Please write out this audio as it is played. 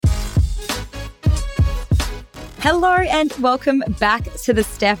Hello and welcome back to the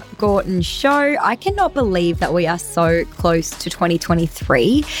Steph Gorton Show. I cannot believe that we are so close to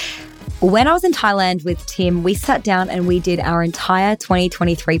 2023. When I was in Thailand with Tim, we sat down and we did our entire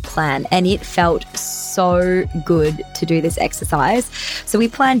 2023 plan, and it felt so good to do this exercise. So we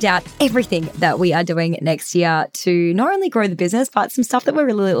planned out everything that we are doing next year to not only grow the business, but some stuff that we're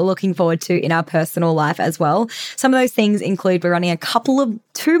really looking forward to in our personal life as well. Some of those things include we're running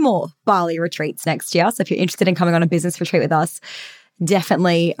two more Bali retreats next year. So if you're interested in coming on a business retreat with us,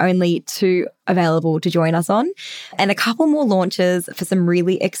 definitely only 2 available to join us on, and a couple more launches for some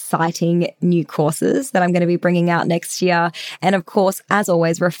really exciting new courses that I'm going to be bringing out next year. And of course, as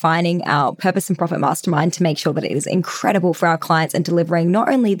always, refining our Purpose and Profit Mastermind to make sure that it is incredible for our clients and delivering not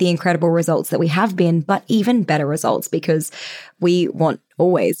only the incredible results that we have been, but even better results, because we want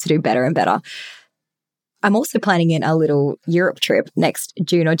always to do better and better. I'm also planning in a little Europe trip next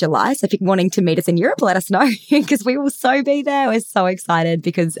June or July. So if you're wanting to meet us in Europe, let us know because we will so be there. We're so excited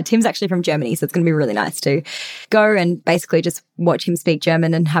because Tim's actually from Germany. So it's going to be really nice to go and basically just watch him speak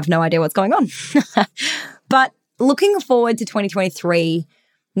German and have no idea what's going on. But looking forward to 2023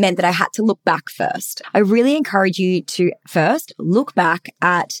 meant that I had to look back first. I really encourage you to first look back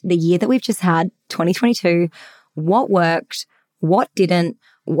at the year that we've just had, 2022, what worked, what didn't,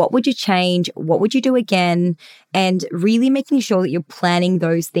 what would you change? What would you do again? And really making sure that you're planning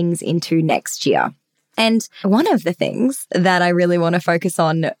those things into next year. And one of the things that I really want to focus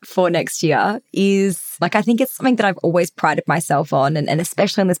on for next year is, I think it's something that I've always prided myself on, and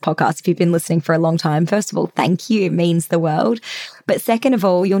especially on this podcast, if you've been listening for a long time. First of all, thank you. It means the world. But second of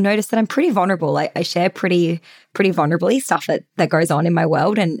all, you'll notice that I'm pretty vulnerable. I share pretty vulnerably stuff that goes on in my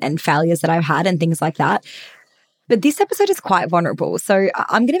world and failures that I've had and things like that. But this episode is quite vulnerable. So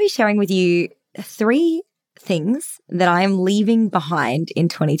I'm going to be sharing with you 3 things that I am leaving behind in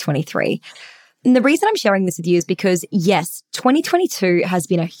 2023. And the reason I'm sharing this with you is because, yes, 2022 has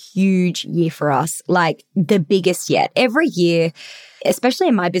been a huge year for us, like the biggest yet. Every year, especially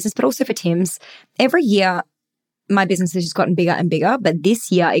in my business, but also for Tim's, every year, my business has just gotten bigger and bigger, but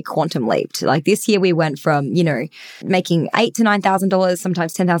this year it quantum leaped. Like this year we went from, making $8,000 to $9,000,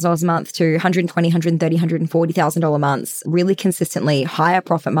 sometimes $10,000 a month to $120,000, $130,000, $140,000 months, really consistently higher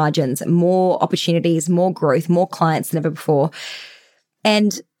profit margins, more opportunities, more growth, more clients than ever before.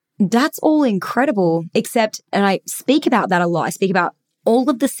 And that's all incredible, except, and I speak about that a lot, I speak about all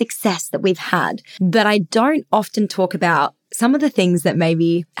of the success that we've had, but I don't often talk about some of the things that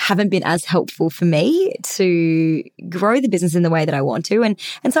maybe haven't been as helpful for me to grow the business in the way that I want to, and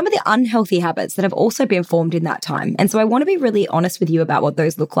some of the unhealthy habits that have also been formed in that time. And so I want to be really honest with you about what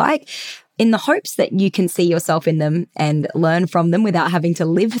those look like, in the hopes that you can see yourself in them and learn from them without having to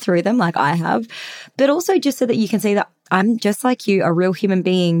live through them like I have, but also just so that you can see that I'm just like you, a real human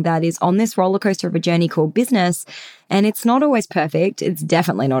being that is on this roller coaster of a journey called business. And it's not always perfect. It's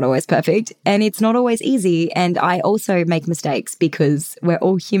definitely not always perfect. And it's not always easy. And I also make mistakes because we're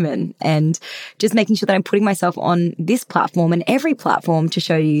all human, and just making sure that I'm putting myself on this platform and every platform to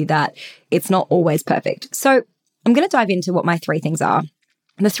show you that it's not always perfect. So I'm going to dive into what my 3 things are.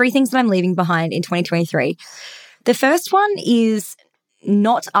 The 3 things that I'm leaving behind in 2023. The first one is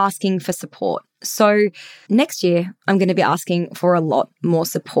not asking for support. So next year, I'm going to be asking for a lot more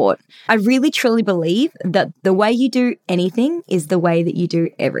support. I really, truly believe that the way you do anything is the way that you do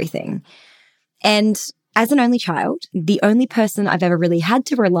everything. And as an only child, the only person I've ever really had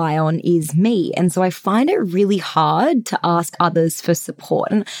to rely on is me. And so I find it really hard to ask others for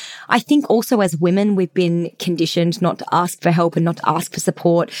support. And I think also as women, we've been conditioned not to ask for help and not to ask for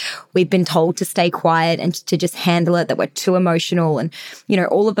support. We've been told to stay quiet and to just handle it, that we're too emotional and,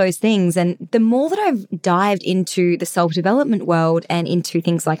 all of those things. And the more that I've dived into the self-development world and into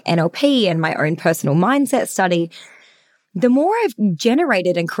things like NLP and my own personal mindset study, the more I've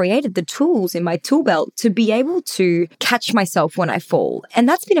generated and created the tools in my tool belt to be able to catch myself when I fall. And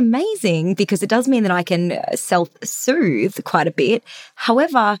that's been amazing because it does mean that I can self-soothe quite a bit.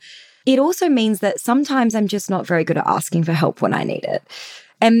 However, it also means that sometimes I'm just not very good at asking for help when I need it.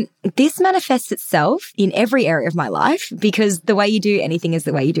 And this manifests itself in every area of my life because the way you do anything is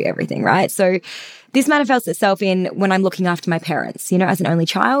the way you do everything, right? So this manifests itself in when I'm looking after my parents. As an only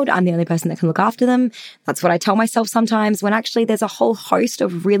child, I'm the only person that can look after them. That's what I tell myself sometimes, when actually there's a whole host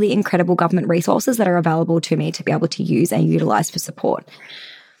of really incredible government resources that are available to me to be able to use and utilize for support.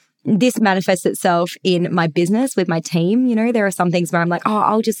 This manifests itself in my business with my team. There are some things where I'm like,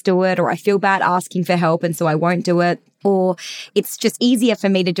 I'll just do it, or I feel bad asking for help and so I won't do it. Or it's just easier for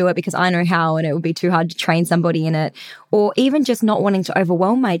me to do it because I know how and it would be too hard to train somebody in it. Or even just not wanting to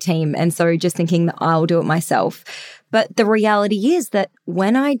overwhelm my team and so just thinking that I'll do it myself. But the reality is that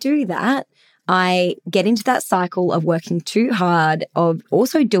when I do that, I get into that cycle of working too hard, of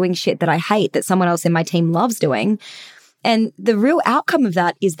also doing shit that I hate that someone else in my team loves doing. And the real outcome of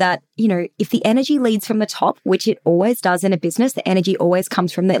that is that, if the energy leads from the top, which it always does in a business, the energy always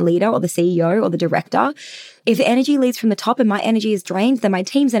comes from the leader or the CEO or the director. If the energy leads from the top and my energy is drained, then my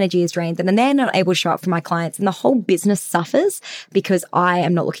team's energy is drained, and then they're not able to show up for my clients, and the whole business suffers because I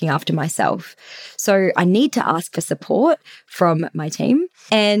am not looking after myself. So I need to ask for support from my team.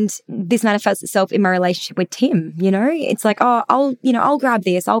 And this manifests itself in my relationship with Tim. It's like, I'll grab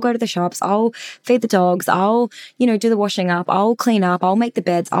this. I'll go to the shops. I'll feed the dogs. I'll, do the washing up. I'll clean up. I'll make the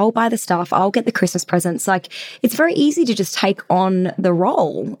beds. I'll buy the stuff. I'll get the Christmas presents. Like, it's very easy to just take on the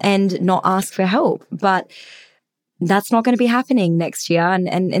role and not ask for help. But that's not going to be happening next year. And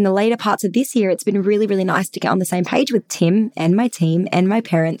in the later parts of this year, it's been really, really nice to get on the same page with Tim and my team and my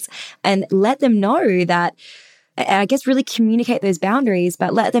parents and let them know that, I guess, really communicate those boundaries,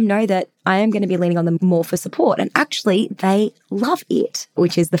 but let them know that I am going to be leaning on them more for support. And actually, they love it,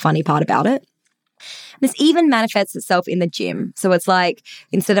 which is the funny part about it. This even manifests itself in the gym. So it's like,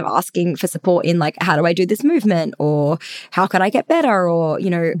 instead of asking for support in like, how do I do this movement? Or how could I get better? Or,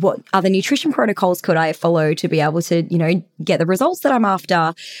 what other nutrition protocols could I follow to be able to, get the results that I'm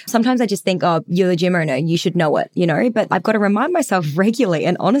after? Sometimes I just think, oh, you're the gym owner, you should know it, but I've got to remind myself regularly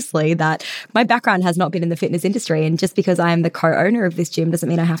and honestly that my background has not been in the fitness industry. And just because I am the co-owner of this gym doesn't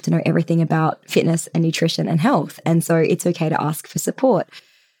mean I have to know everything about fitness and nutrition and health. And so it's okay to ask for support.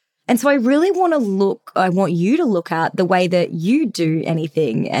 And so I really I want you to look at the way that you do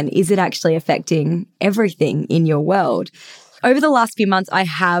anything, and is it actually affecting everything in your world? Over the last few months, I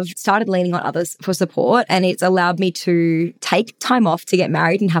have started leaning on others for support, and it's allowed me to take time off to get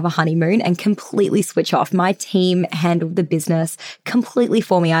married and have a honeymoon and completely switch off. My team handled the business completely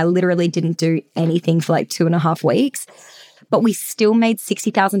for me. I literally didn't do anything for like 2.5 weeks. But we still made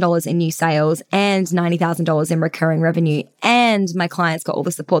 $60,000 in new sales and $90,000 in recurring revenue. And my clients got all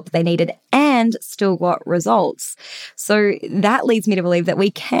the support that they needed and still got results. So that leads me to believe that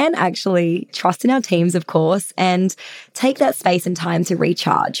we can actually trust in our teams, of course, and take that space and time to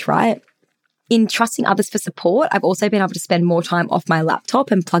recharge, right? In trusting others for support, I've also been able to spend more time off my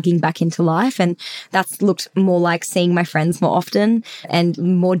laptop and plugging back into life. And that's looked more like seeing my friends more often and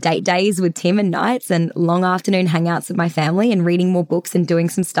more date days with Tim and nights and long afternoon hangouts with my family and reading more books and doing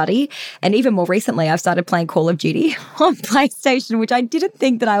some study. And even more recently, I've started playing Call of Duty on PlayStation, which I didn't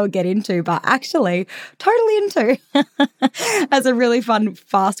think that I would get into, but actually totally into as a really fun,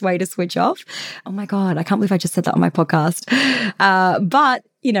 fast way to switch off. Oh my God, I can't believe I just said that on my podcast. But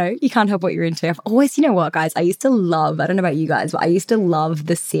you can't help what you're into. I've always, what, guys, I used to love, I don't know about you guys, but I used to love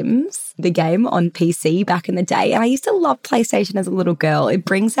The Sims, the game on PC back in the day. And I used to love PlayStation as a little girl. It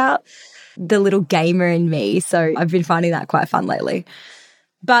brings out the little gamer in me. So I've been finding that quite fun lately.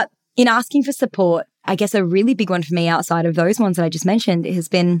 But in asking for support, I guess a really big one for me outside of those ones that I just mentioned has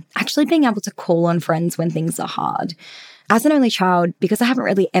been actually being able to call on friends when things are hard. As an only child, because I haven't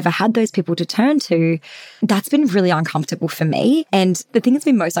really ever had those people to turn to, that's been really uncomfortable for me. And the thing that's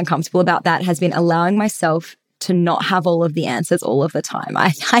been most uncomfortable about that has been allowing myself to not have all of the answers all of the time.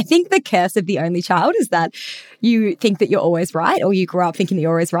 I think the curse of the only child is that you think that you're always right, or you grow up thinking that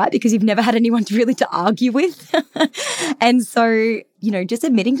you're always right because you've never had anyone to argue with. And so, just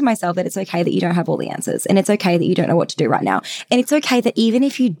admitting to myself that it's okay that you don't have all the answers, and it's okay that you don't know what to do right now. And it's okay that even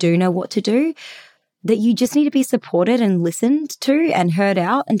if you do know what to do, that you just need to be supported and listened to and heard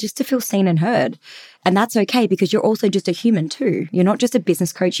out, and just to feel seen and heard. And that's okay, because you're also just a human too. You're not just a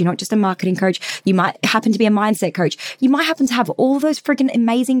business coach. You're not just a marketing coach. You might happen to be a mindset coach. You might happen to have all those freaking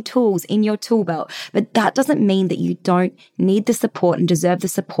amazing tools in your tool belt, but that doesn't mean that you don't need the support and deserve the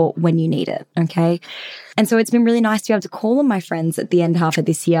support when you need it. Okay. And so it's been really nice to be able to call on my friends at the end half of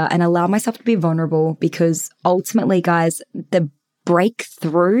this year and allow myself to be vulnerable, because ultimately, guys, the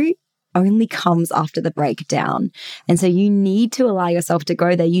breakthrough only comes after the breakdown. And so you need to allow yourself to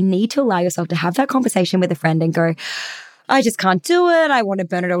go there. You need to allow yourself to have that conversation with a friend and go, I just can't do it. I want to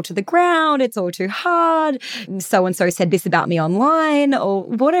burn it all to the ground. It's all too hard. So-and-so said this about me online, or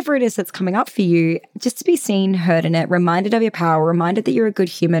whatever it is that's coming up for you, just to be seen, heard in it, reminded of your power, reminded that you're a good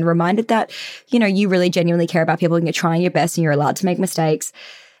human, reminded that, you really genuinely care about people and you're trying your best and you're allowed to make mistakes.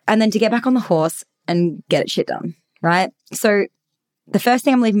 And then to get back on the horse and get shit done, right? So the first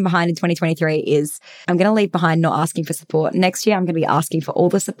thing I'm leaving behind in 2023 is I'm going to leave behind not asking for support. Next year, I'm going to be asking for all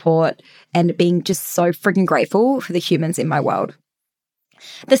the support and being just so freaking grateful for the humans in my world.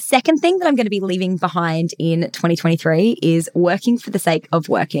 The second thing that I'm going to be leaving behind in 2023 is working for the sake of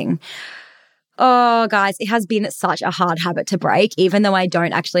working. Oh, guys, it has been such a hard habit to break, even though I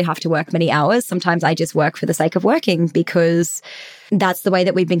don't actually have to work many hours. Sometimes I just work for the sake of working because that's the way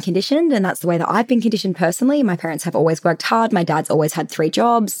that we've been conditioned. And that's the way that I've been conditioned personally. My parents have always worked hard. My dad's always had 3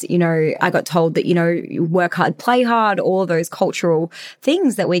 jobs. I got told that, you work hard, play hard, all of those cultural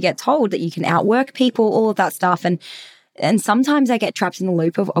things that we get told, that you can outwork people, all of that stuff. And sometimes I get trapped in the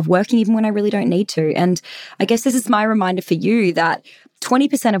loop of working even when I really don't need to. And I guess this is my reminder for you that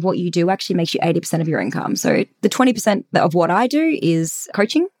 20% of what you do actually makes you 80% of your income. So the 20% of what I do is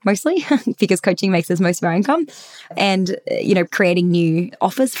coaching mostly because coaching makes us most of our income, and, creating new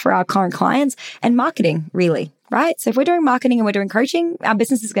offers for our current clients, and marketing, really. Right? So if we're doing marketing and we're doing coaching, our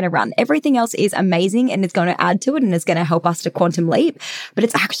business is going to run. Everything else is amazing and it's going to add to it and it's going to help us to quantum leap, but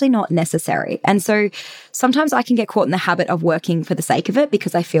it's actually not necessary. And so sometimes I can get caught in the habit of working for the sake of it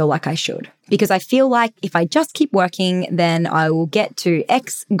because I feel like I should. Because I feel like if I just keep working, then I will get to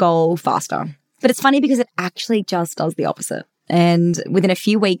X goal faster. But it's funny because it actually just does the opposite. And within a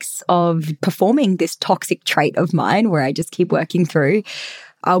few weeks of performing this toxic trait of mine where I just keep working through,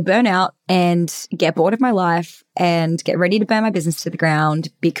 I'll burn out and get bored of my life and get ready to burn my business to the ground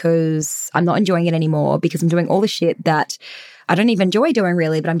because I'm not enjoying it anymore, because I'm doing all the shit that I don't even enjoy doing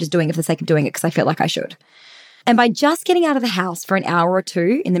really, but I'm just doing it for the sake of doing it because I feel like I should. And by just getting out of the house for an hour or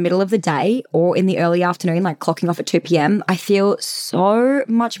two in the middle of the day or in the early afternoon, like clocking off at 2 p.m., I feel so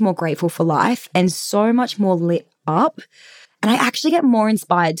much more grateful for life and so much more lit up. And I actually get more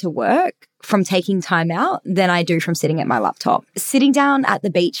inspired to work from taking time out than I do from sitting at my laptop. Sitting down at the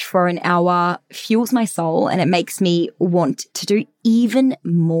beach for an hour fuels my soul, and it makes me want to do even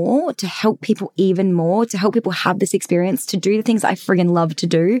more, to help people even more, to help people have this experience, to do the things I friggin' love to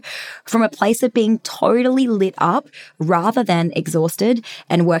do from a place of being totally lit up rather than exhausted,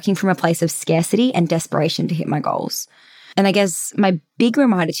 and working from a place of scarcity and desperation to hit my goals. And I guess my big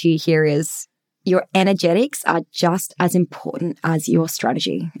reminder to you here is your energetics are just as important as your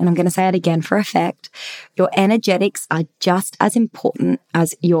strategy. And I'm going to say it again for effect. Your energetics are just as important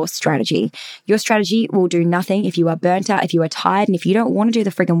as your strategy. Your strategy will do nothing if you are burnt out, if you are tired, and if you don't want to do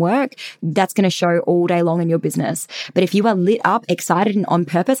the friggin' work, that's going to show all day long in your business. But if you are lit up, excited, and on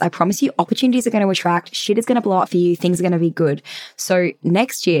purpose, I promise you opportunities are going to attract, shit is going to blow up for you, things are going to be good. So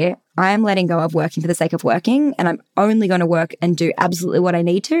next year, I am letting go of working for the sake of working, and I'm only going to work and do absolutely what I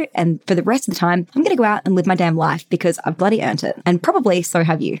need to. And for the rest of the time, I'm going to go out and live my damn life because I've bloody earned it. And probably so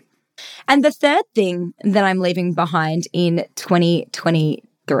have you. And the third thing that I'm leaving behind in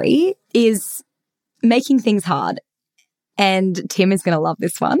 2023 is making things hard. And Tim is going to love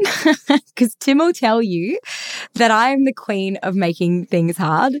this one because Tim will tell you that I am the queen of making things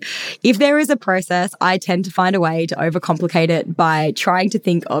hard. If there is a process, I tend to find a way to overcomplicate it by trying to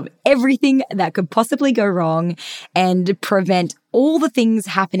think of everything that could possibly go wrong and prevent all the things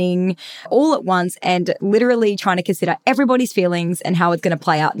happening all at once, and literally trying to consider everybody's feelings and how it's going to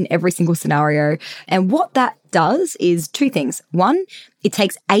play out in every single scenario. And what that does is 2 things. 1, it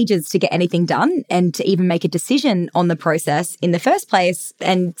takes ages to get anything done and to even make a decision on the process in the first place.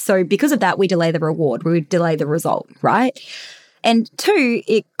 And so because of that, we delay the reward, we delay the result, right? And 2,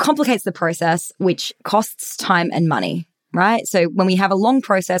 it complicates the process, which costs time and money. Right? So when we have a long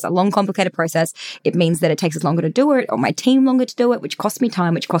process, a long, complicated process, it means that it takes us longer to do it, or my team longer to do it, which costs me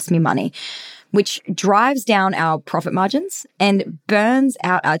time, which costs me money, which drives down our profit margins and burns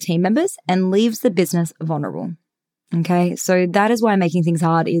out our team members and leaves the business vulnerable. Okay. So that is why making things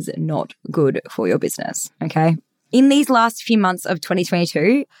hard is not good for your business. Okay. In these last few months of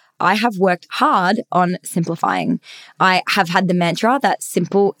 2022, I have worked hard on simplifying. I have had the mantra that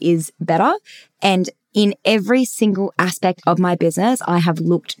simple is better, and in every single aspect of my business, I have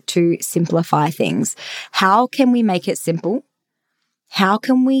looked to simplify things. How can we make it simple? How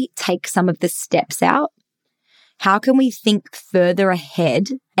can we take some of the steps out? How can we think further ahead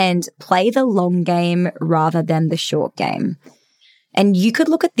and play the long game rather than the short game? And you could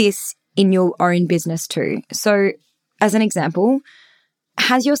look at this in your own business too. So as an example,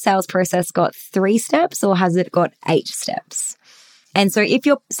 has your sales process got 3 steps or has it got 8 steps? And so if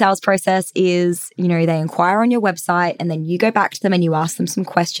your sales process is, they inquire on your website and then you go back to them and you ask them some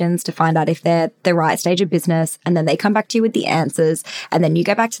questions to find out if they're the right stage of business, and then they come back to you with the answers, and then you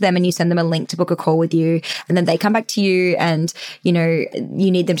go back to them and you send them a link to book a call with you, and then they come back to you and, you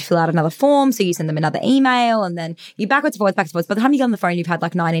need them to fill out another form, so you send them another email, and then you backwards and forwards. By the time you get on the phone, you've had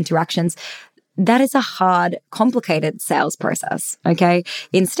like 9 interactions. That is a hard, complicated sales process, okay?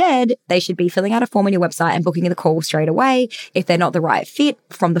 Instead, they should be filling out a form on your website and booking the call straight away. If they're not the right fit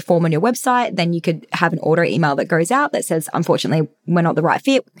from the form on your website, then you could have an order email that goes out that says, unfortunately, we're not the right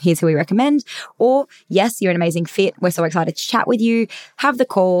fit. Here's who we recommend. Or, yes, you're an amazing fit. We're so excited to chat with you. Have the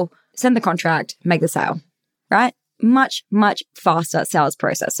call. send the contract, make the sale, right? Much, much faster sales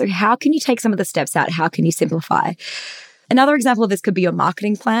process. So how can you take some of the steps out? How can you simplify? Another example of this could be your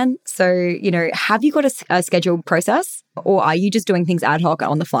marketing plan. So, have you got a scheduled process, or are you just doing things ad hoc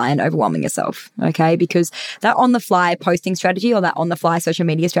on the fly and overwhelming yourself? Okay. Because that on the fly posting strategy or that on the fly social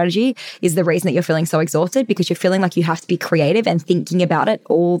media strategy is the reason that you're feeling so exhausted, because you're feeling like you have to be creative and thinking about it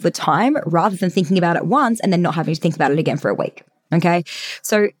all the time rather than thinking about it once and then not having to think about it again for a week. Okay.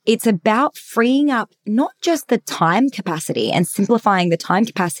 So it's about freeing up not just the time capacity and simplifying the time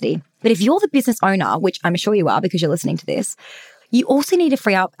capacity, but if you're the business owner, which I'm sure you are because you're listening to this, you also need to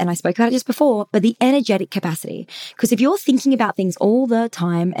free up, and I spoke about it just before, but the energetic capacity. Because if you're thinking about things all the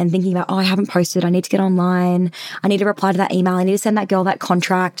time and thinking about, I haven't posted, I need to get online, I need to reply to that email, I need to send that girl that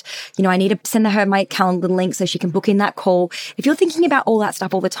contract, I need to send her my calendar link so she can book in that call. If you're thinking about all that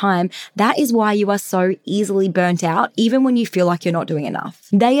stuff all the time, that is why you are so easily burnt out, even when you feel like you're not doing enough.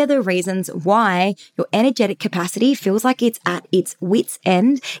 They are the reasons why your energetic capacity feels like it's at its wit's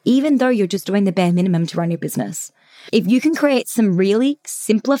end, even though you're just doing the bare minimum to run your business. If you can create some really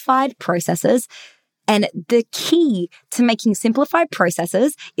simplified processes, and the key to making simplified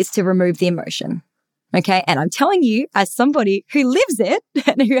processes is to remove the emotion. Okay. And I'm telling you, as somebody who lives it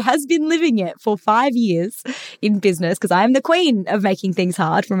and who has been living it for 5 years in business, because I am the queen of making things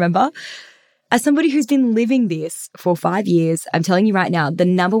hard, remember? As somebody who's been living this for 5 years, I'm telling you right now, the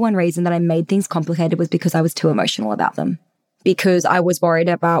number one reason that I made things complicated was because I was too emotional about them, because I was worried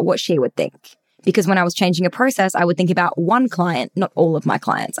about what she would think. Because when I was changing a process, I would think about one client, not all of my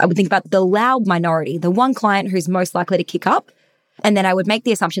clients. I would think about the loud minority, the one client who's most likely to kick up. And then I would make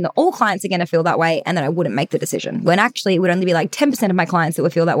the assumption that all clients are going to feel that way, and then I wouldn't make the decision. When actually it would only be like 10% of my clients that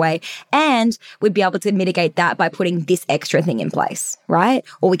would feel that way. And we'd be able to mitigate that by putting this extra thing in place, right?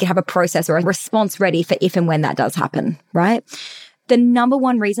 Or we could have a process or a response ready for if and when that does happen, right? The number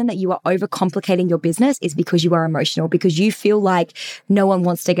one reason that you are overcomplicating your business is because you are emotional, because you feel like no one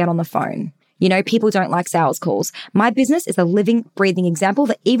wants to get on the phone. People don't like sales calls. My business is a living, breathing example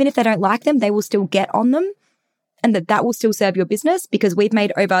that even if they don't like them, they will still get on them, and that will still serve your business, because we've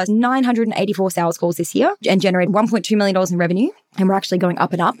made over 984 sales calls this year and generated $1.2 million in revenue. And we're actually going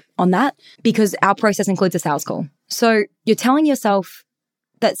up and up on that because our process includes a sales call. So you're telling yourself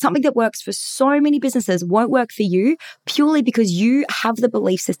that something that works for so many businesses won't work for you purely because you have the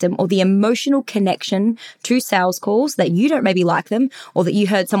belief system or the emotional connection to sales calls that you don't maybe like them, or that you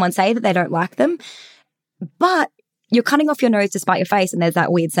heard someone say that they don't like them. But you're cutting off your nose to spite your face, and there's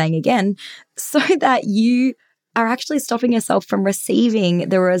that weird saying again, so that you are actually stopping yourself from receiving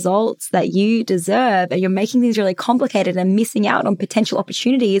the results that you deserve, and you're making things really complicated and missing out on potential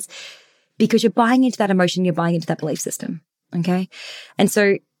opportunities because you're buying into that emotion, you're buying into that belief system. Okay. And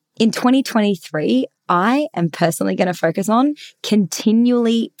so in 2023, I am personally going to focus on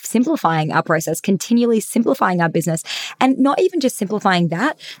continually simplifying our process, continually simplifying our business, and not even just simplifying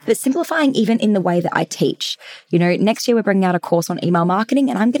that, but simplifying even in the way that I teach. Next year we're bringing out a course on email marketing,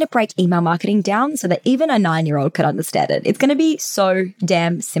 and I'm going to break email marketing down so that even a 9-year-old could understand it. It's going to be so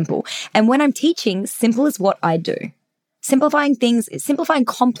damn simple. And when I'm teaching, simple is what I do. Simplifying things, simplifying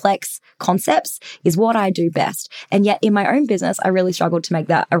complex concepts is what I do best. And yet in my own business, I really struggled to make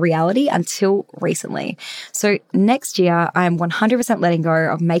that a reality until recently. So next year, I'm 100% letting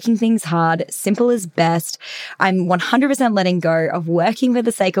go of making things hard. Simple is best. I'm 100% letting go of working for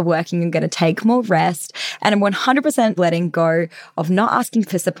the sake of working. I'm going to take more rest. And I'm 100% letting go of not asking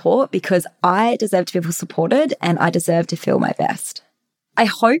for support, because I deserve to feel supported and I deserve to feel my best. I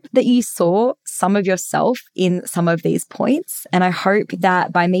hope that you saw some of yourself in some of these points. And I hope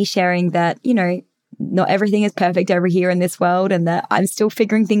that by me sharing that, not everything is perfect over here in this world, and that I'm still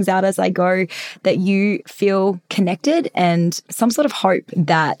figuring things out as I go, that you feel connected and some sort of hope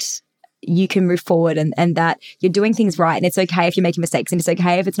that you can move forward and that you're doing things right. And it's okay if you're making mistakes, and it's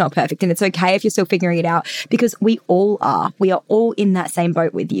okay if it's not perfect, and it's okay if you're still figuring it out, because we all are. We are all in that same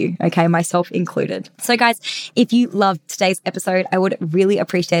boat with you, okay? Myself included. So guys, if you loved today's episode, I would really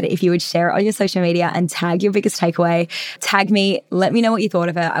appreciate it if you would share it on your social media and tag your biggest takeaway. Tag me. Let me know what you thought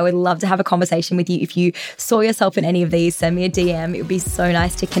of it. I would love to have a conversation with you. If you saw yourself in any of these, send me a DM. It would be so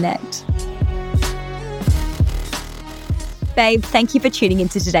nice to connect. Babe, thank you for tuning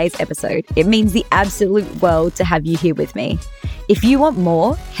into today's episode. It means the absolute world to have you here with me. If you want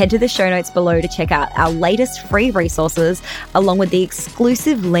more, head to the show notes below to check out our latest free resources, along with the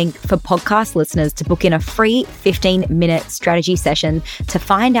exclusive link for podcast listeners to book in a free 15-minute strategy session to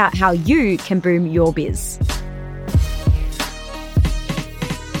find out how you can boom your biz.